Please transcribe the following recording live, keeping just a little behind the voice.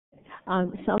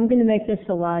So I'm going to make this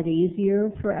a lot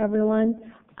easier for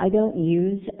everyone. I don't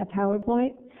use a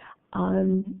PowerPoint,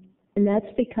 and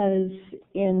that's because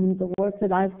in the work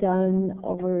that I've done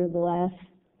over the last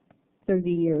 30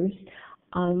 years,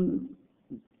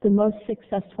 the most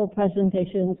successful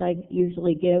presentations I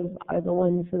usually give are the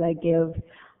ones that I give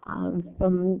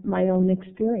from my own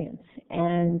experience.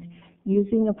 And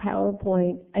using a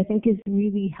PowerPoint, I think, is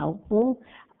really helpful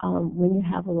when you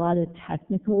have a lot of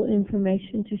technical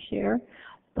information to share.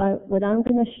 But what I'm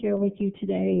going to share with you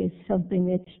today is something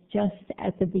that's just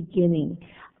at the beginning.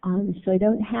 So I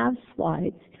don't have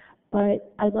slides,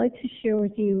 but I'd like to share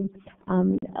with you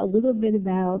a little bit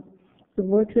about the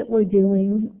work that we're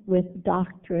doing with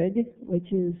Rutledge,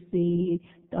 which is the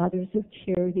Daughters of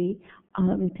Charity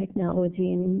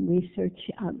Technology and Research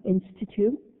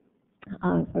Institute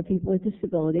for people with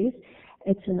disabilities.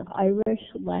 It's an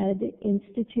Irish-led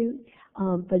institute,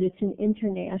 but it's an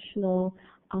international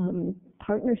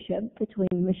partnership between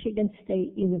Michigan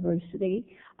State University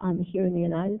here in the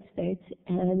United States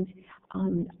and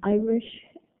Irish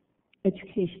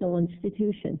educational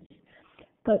institutions.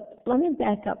 But let me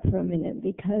back up for a minute,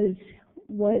 because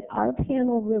what our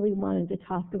panel really wanted to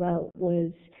talk about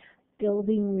was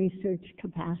building research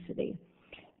capacity.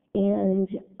 And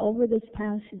over this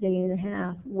past day and a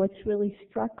half, what's really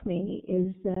struck me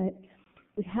is that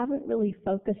we haven't really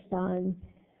focused on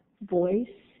voice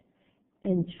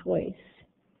and choice.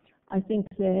 I think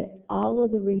that all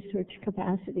of the research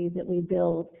capacity that we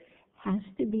build has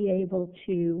to be able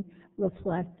to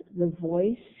reflect the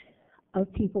voice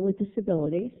of people with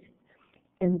disabilities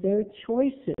and their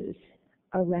choices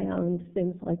around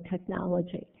things like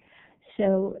technology.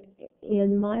 So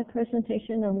in my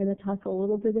presentation, I'm going to talk a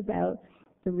little bit about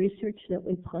the research that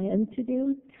we plan to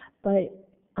do, but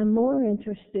I'm more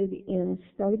interested in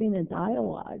starting a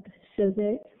dialogue so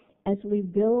that as we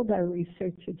build our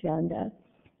research agenda,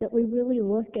 that we really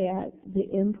look at the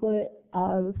input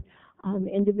of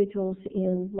individuals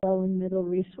in low and middle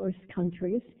resource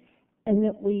countries, and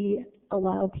that we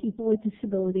allow people with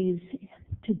disabilities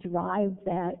to drive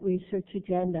that research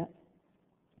agenda.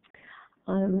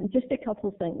 Just a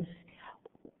couple things.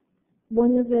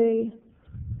 One of the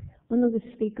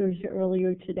speakers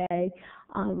earlier today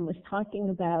was talking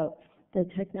about the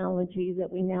technology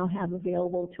that we now have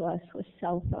available to us with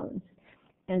cell phones.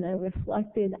 And I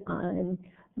reflected on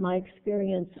my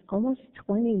experience almost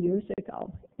 20 years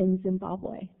ago in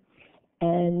Zimbabwe.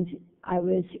 And I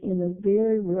was in a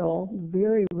very rural,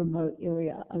 very remote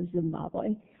area of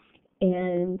Zimbabwe.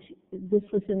 And this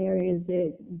was an area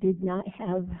that did not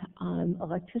have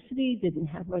electricity, didn't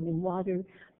have running water,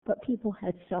 but people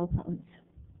had cell phones.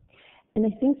 And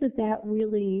I think that that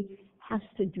really has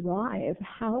to drive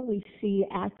how we see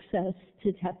access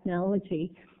to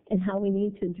technology and how we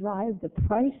need to drive the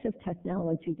price of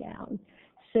technology down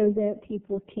so that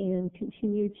people can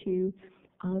continue to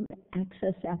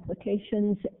access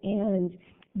applications and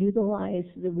utilize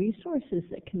the resources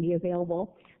that can be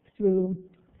available through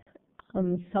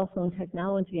cell phone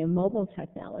technology and mobile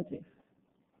technology.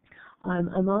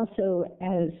 I'm also,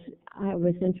 as I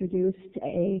was introduced,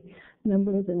 a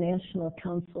member of the National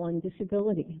Council on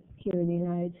Disability here in the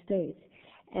United States.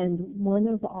 And one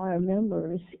of our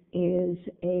members is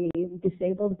a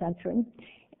disabled veteran,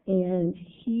 and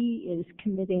he is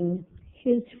committing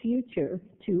his future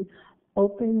to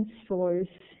open source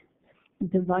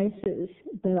devices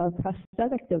that are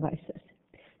prosthetic devices.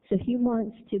 So he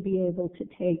wants to be able to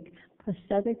take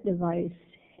prosthetic device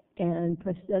and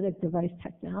prosthetic device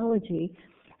technology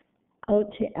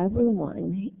out to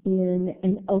everyone in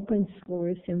an open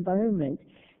source environment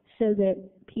so that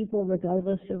people,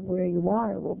 regardless of where you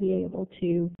are, will be able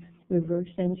to reverse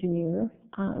engineer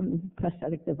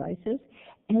prosthetic devices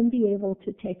and be able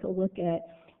to take a look at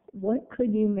what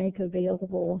could you make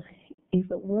available if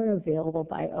it were available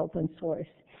by open source.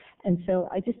 And so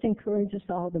I just encourage us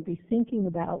all to be thinking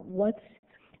about what's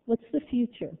the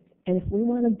future. And if we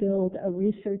want to build a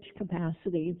research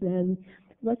capacity, then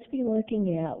let's be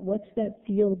looking at what's that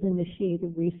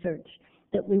field-initiated research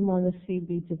that we want to see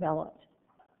be developed.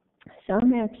 So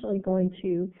I'm actually going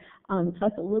to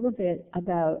talk a little bit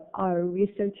about our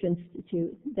research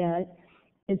institute that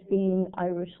is being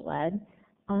Irish-led,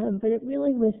 but it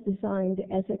really was designed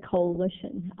as a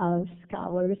coalition of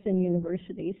scholars and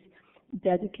universities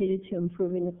dedicated to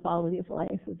improving the quality of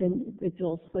life of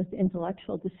individuals with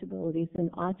intellectual disabilities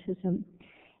and autism.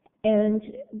 And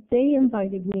they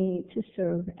invited me to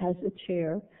serve as the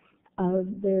chair of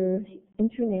their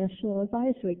International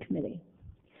Advisory Committee.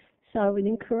 So I would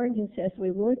encourage us, as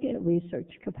we look at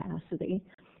research capacity,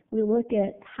 we look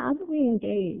at how do we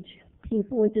engage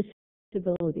people with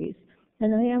disabilities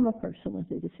and I am a person with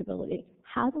a disability.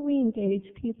 How do we engage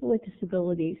people with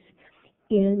disabilities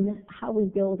in how we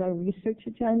build our research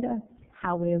agenda,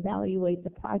 how we evaluate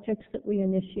the projects that we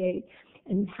initiate,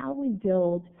 and how we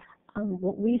build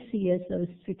what we see as those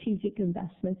strategic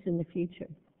investments in the future?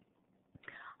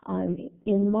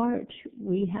 In March,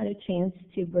 we had a chance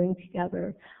to bring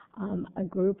together a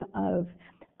group of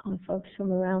folks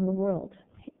from around the world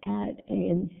at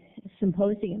a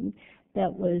symposium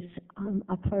that was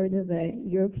a part of a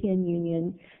European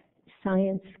Union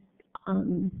science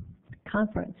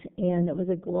conference, and it was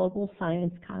a global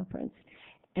science conference.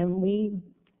 And we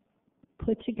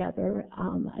put together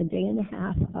a day and a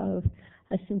half of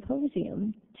a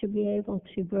symposium to be able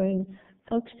to bring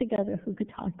folks together who could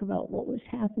talk about what was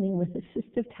happening with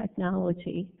assistive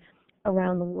technology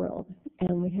around the world.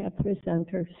 And we had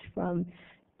presenters from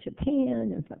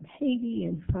Japan and from Haiti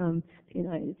and from the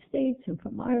United States and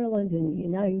from Ireland and the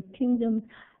United Kingdom.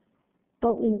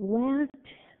 But we lacked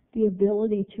the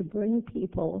ability to bring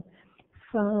people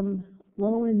from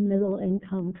low and middle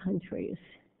income countries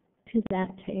to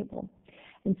that table.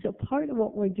 And so part of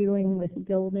what we're doing with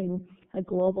building a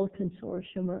global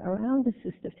consortium around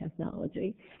assistive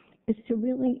technology is to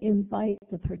really invite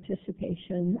the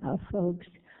participation of folks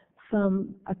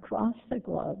from across the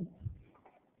globe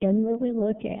and really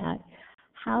look at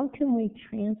how can we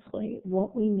translate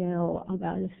what we know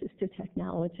about assistive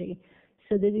technology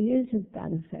so that it is of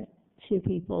benefit to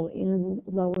people in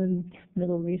low and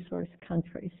middle resource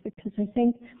countries, because I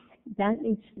think that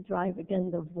needs to drive,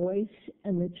 again, the voice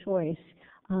and the choice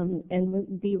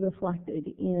and be reflected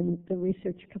in the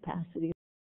research capacity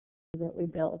that we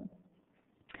build.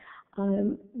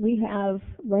 We have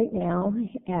right now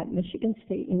at Michigan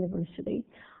State University,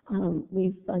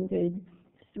 we've funded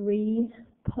 3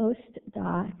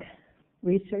 postdoc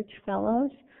research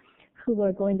fellows who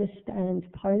are going to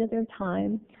spend part of their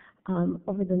time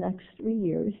over the next 3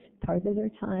 years, part of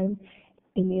their time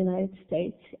in the United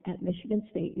States at Michigan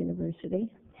State University,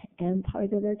 and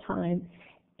part of their time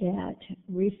at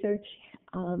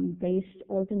research-based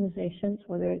organizations,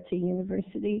 whether it's a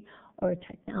university or a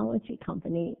technology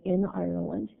company in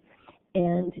Ireland.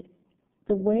 And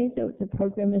the way that the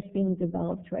program is being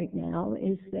developed right now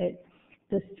is that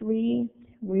the 3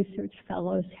 research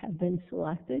fellows have been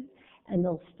selected, and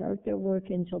they'll start their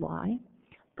work in July,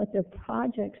 but their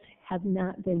projects have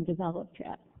not been developed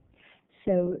yet.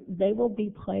 So they will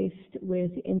be placed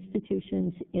with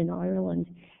institutions in Ireland,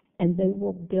 and they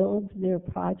will build their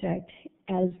project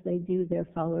as they do their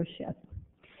fellowship.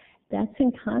 That's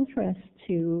in contrast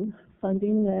to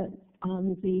funding that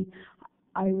the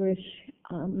Irish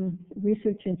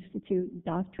Research Institute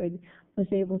doctorate was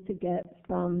able to get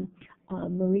from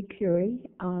Marie Curie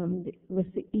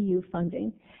with the EU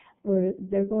funding, where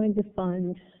they're going to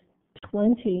fund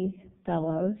 20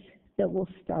 fellows that will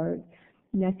start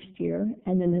next year,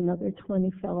 and then another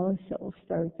 20 fellows that will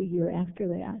start the year after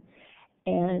that.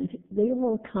 And they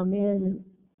will come in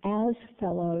as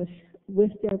fellows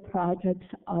with their projects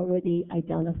already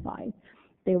identified.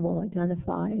 They will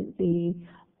identify the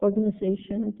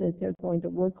organization that they're going to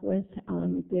work with,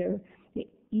 the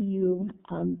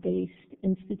EU-based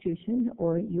institution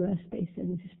or US-based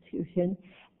institution,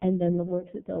 and then the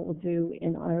work that they will do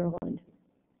in Ireland.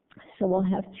 So we'll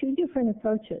have 2 different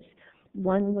approaches,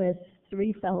 one with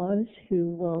 3 fellows who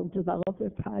will develop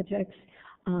their projects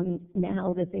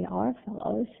now that they are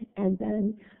fellows, and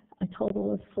then a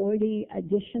total of 40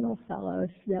 additional fellows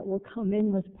that will come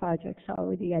in with projects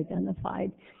already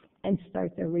identified and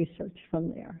start their research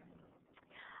from there.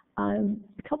 A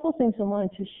couple things I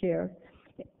wanted to share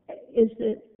is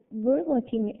that we're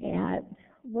looking at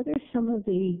what are some of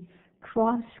the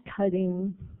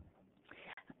cross-cutting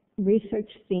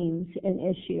research themes and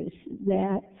issues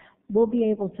that we'll be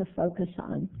able to focus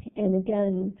on. And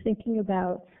again, thinking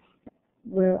about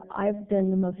where I've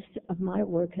done the most of my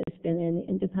work has been in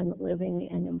independent living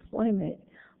and employment,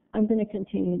 I'm going to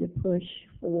continue to push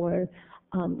for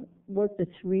work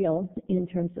that's real in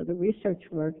terms of the research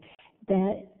work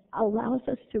that allows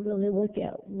us to really look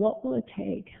at what will it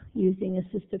take using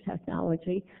assistive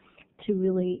technology to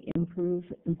really improve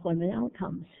employment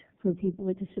outcomes for people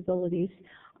with disabilities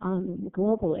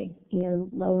globally in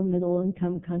low and middle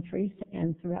income countries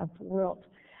and throughout the world.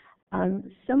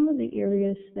 Some of the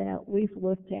areas that we've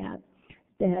looked at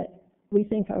that we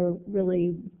think are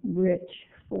really rich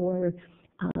for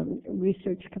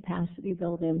research capacity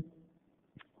building.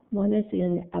 One is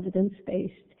in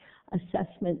evidence-based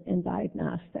assessment and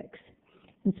diagnostics.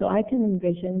 And so I can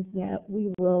envision that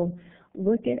we will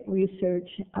look at research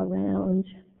around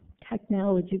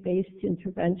technology-based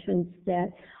interventions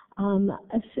that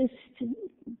assist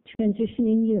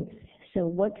transitioning youth. So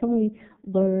what can we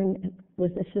learn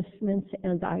with assessments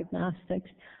and diagnostics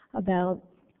about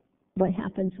what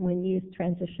happens when youth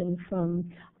transition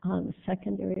from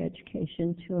secondary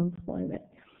education to employment?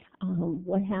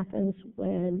 What happens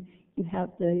when you have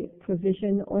the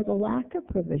provision or the lack of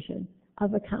provision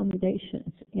of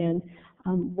accommodations? And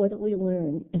what do we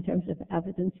learn in terms of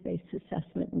evidence-based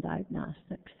assessment and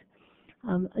diagnostics?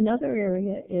 Another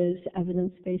area is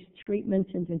evidence-based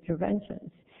treatments and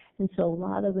interventions. And so a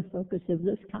lot of the focus of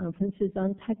this conference is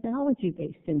on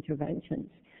technology-based interventions.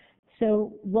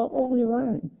 So what will we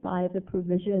learn by the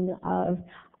provision of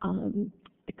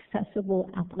accessible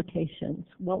applications?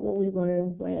 What will we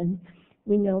learn when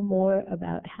we know more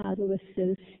about how to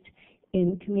assist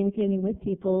in communicating with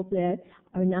people that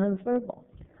are nonverbal?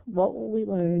 What will we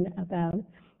learn about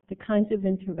the kinds of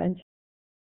interventions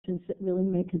that really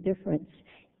make a difference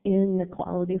in the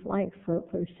quality of life for a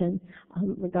person,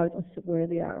 regardless of where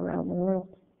they are around the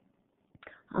world?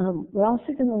 We're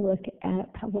also going to look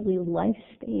at probably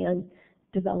lifespan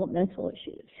developmental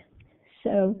issues.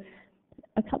 So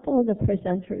a couple of the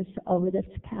presenters over this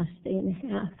past day and a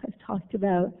half have talked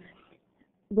about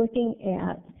looking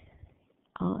at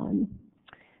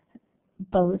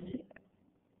both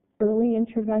early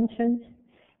intervention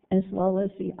as well as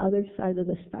the other side of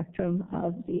the spectrum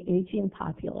of the aging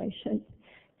population.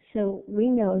 So we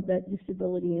know that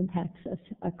disability impacts us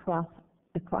across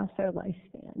our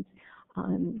lifespans.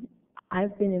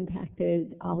 I've been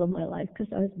impacted all of my life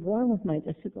because I was born with my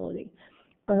disability.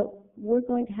 But we're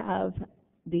going to have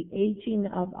the aging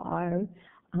of our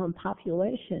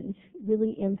populations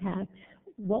really impact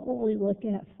what will we look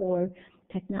at for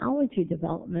technology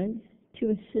development to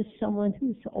assist someone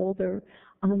who's older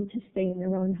to stay in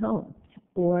their own home,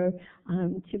 or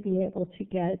to be able to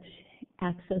get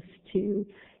access to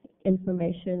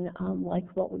information like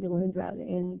what we learned about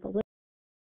in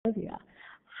Bolivia.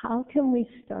 How can we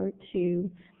start to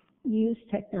use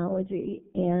technology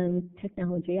and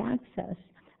technology access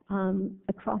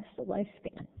across the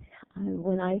lifespan?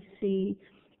 When I see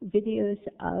videos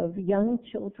of young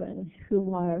children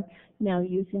who are now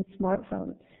using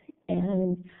smartphones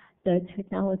and the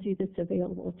technology that's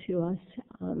available to us,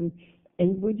 and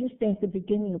we're just at the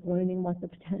beginning of learning what the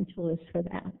potential is for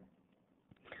that.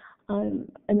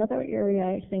 Another area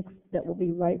I think that will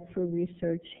be ripe for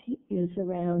research is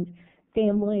around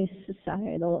family,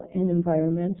 societal, and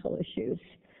environmental issues.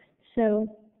 So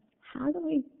how do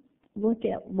we look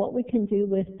at what we can do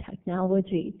with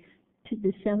technology to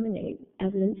disseminate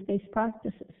evidence-based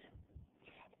practices?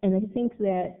 And I think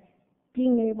that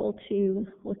being able to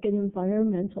look at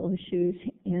environmental issues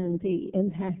and the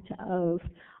impact of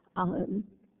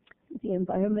the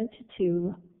environment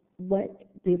to what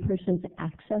the person's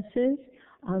access is.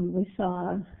 We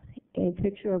saw a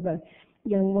picture of a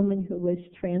young woman who was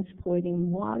transporting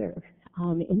water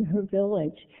in her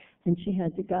village, and she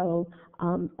had to go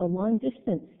a long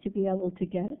distance to be able to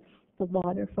get the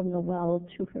water from the well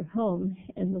to her home.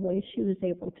 And the way she was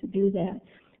able to do that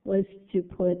was to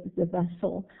put the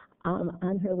vessel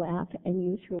on her lap and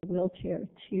use her wheelchair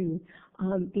to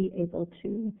be able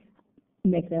to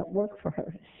make that work for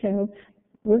her. So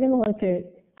we're going to look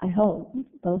at, I hope,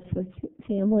 both with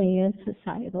family and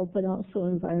societal, but also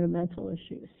environmental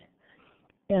issues.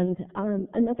 And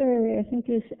another area I think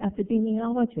is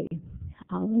epidemiology.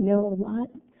 We know a lot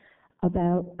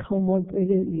about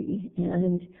comorbidity,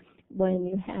 and when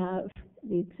you have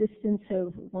the existence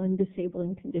of one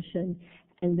disabling condition,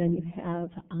 and then you have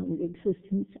the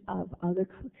existence of other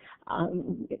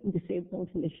disabling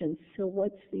conditions. So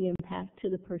what's the impact to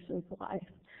the person's life?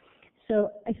 So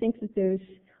I think that there's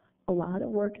a lot of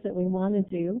work that we want to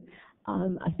do.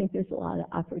 I think there's a lot of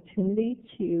opportunity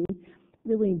to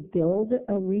really build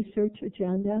a research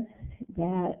agenda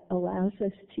that allows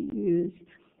us to use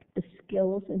the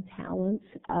skills and talents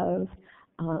of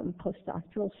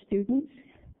postdoctoral students.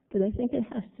 But I think it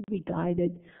has to be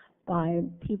guided by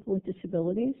people with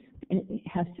disabilities, and it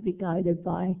has to be guided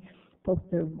by both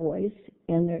their voice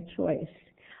and their choice.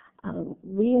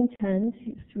 We intend,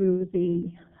 through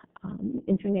the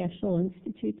International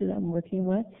Institute that I'm working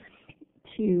with,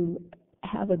 to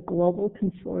have a global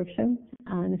consortium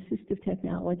on assistive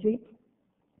technology,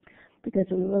 because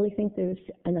we really think there's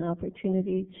an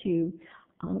opportunity to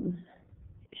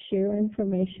share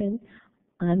information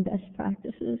on best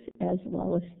practices, as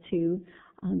well as to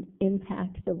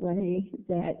impact the way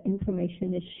that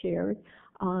information is shared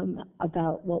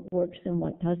about what works and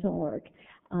what doesn't work.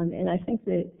 And I think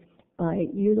that by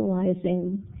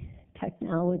utilizing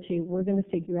technology, we're going to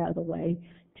figure out a way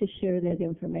to share that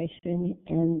information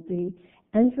and the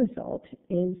end result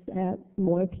is that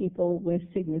more people with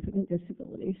significant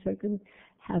disabilities are going to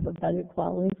have a better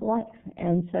quality of life.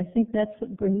 And so I think that's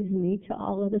what brings me to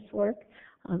all of this work.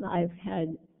 I've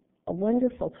had a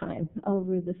wonderful time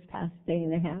over this past day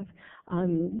and a half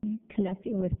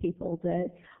connecting with people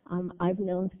that I've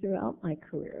known throughout my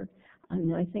career.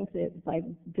 And I think that by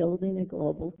building a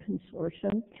global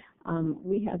consortium,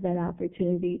 we have that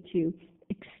opportunity to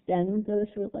extend those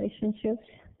relationships,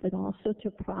 but also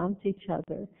to prompt each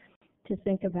other to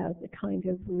think about the kind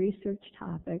of research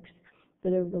topics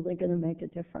that are really going to make a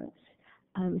difference.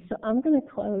 So I'm going to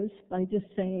close by just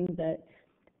saying that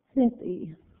I think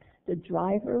the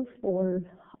driver for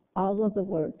all of the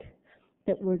work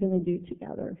that we're going to do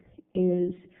together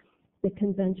is the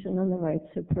Convention on the Rights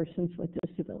of Persons with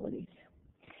Disabilities.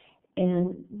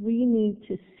 And we need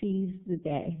to seize the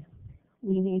day.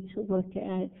 We need to look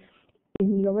at,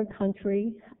 in your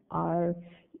country, are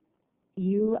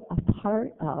you a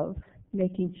part of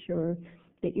making sure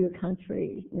that your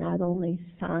country not only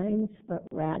signs but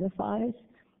ratifies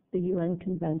the UN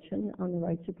Convention on the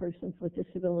Rights of Persons with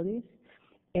Disabilities?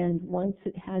 And once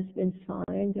it has been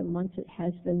signed and once it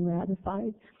has been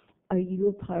ratified, are you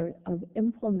a part of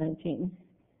implementing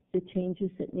the changes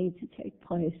that need to take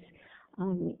place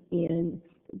in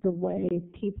the way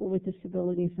people with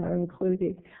disabilities are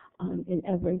included in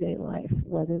everyday life,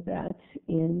 whether that's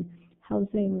in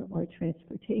housing or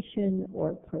transportation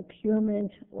or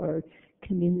procurement or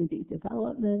community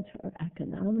development or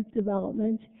economic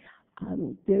development?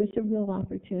 There's a real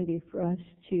opportunity for us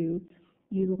to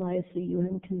utilize the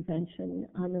UN Convention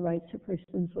on the Rights of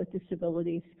Persons with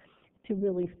Disabilities to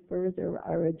really further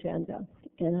our agenda.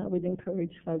 And I would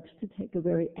encourage folks to take a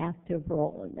very active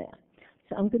role in that.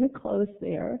 So I'm going to close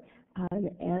there,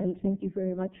 and thank you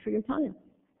very much for your time.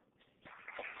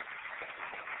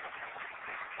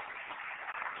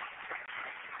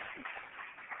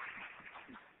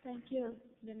 Thank you,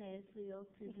 Lynnae, for your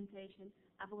presentation.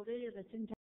 I've already written down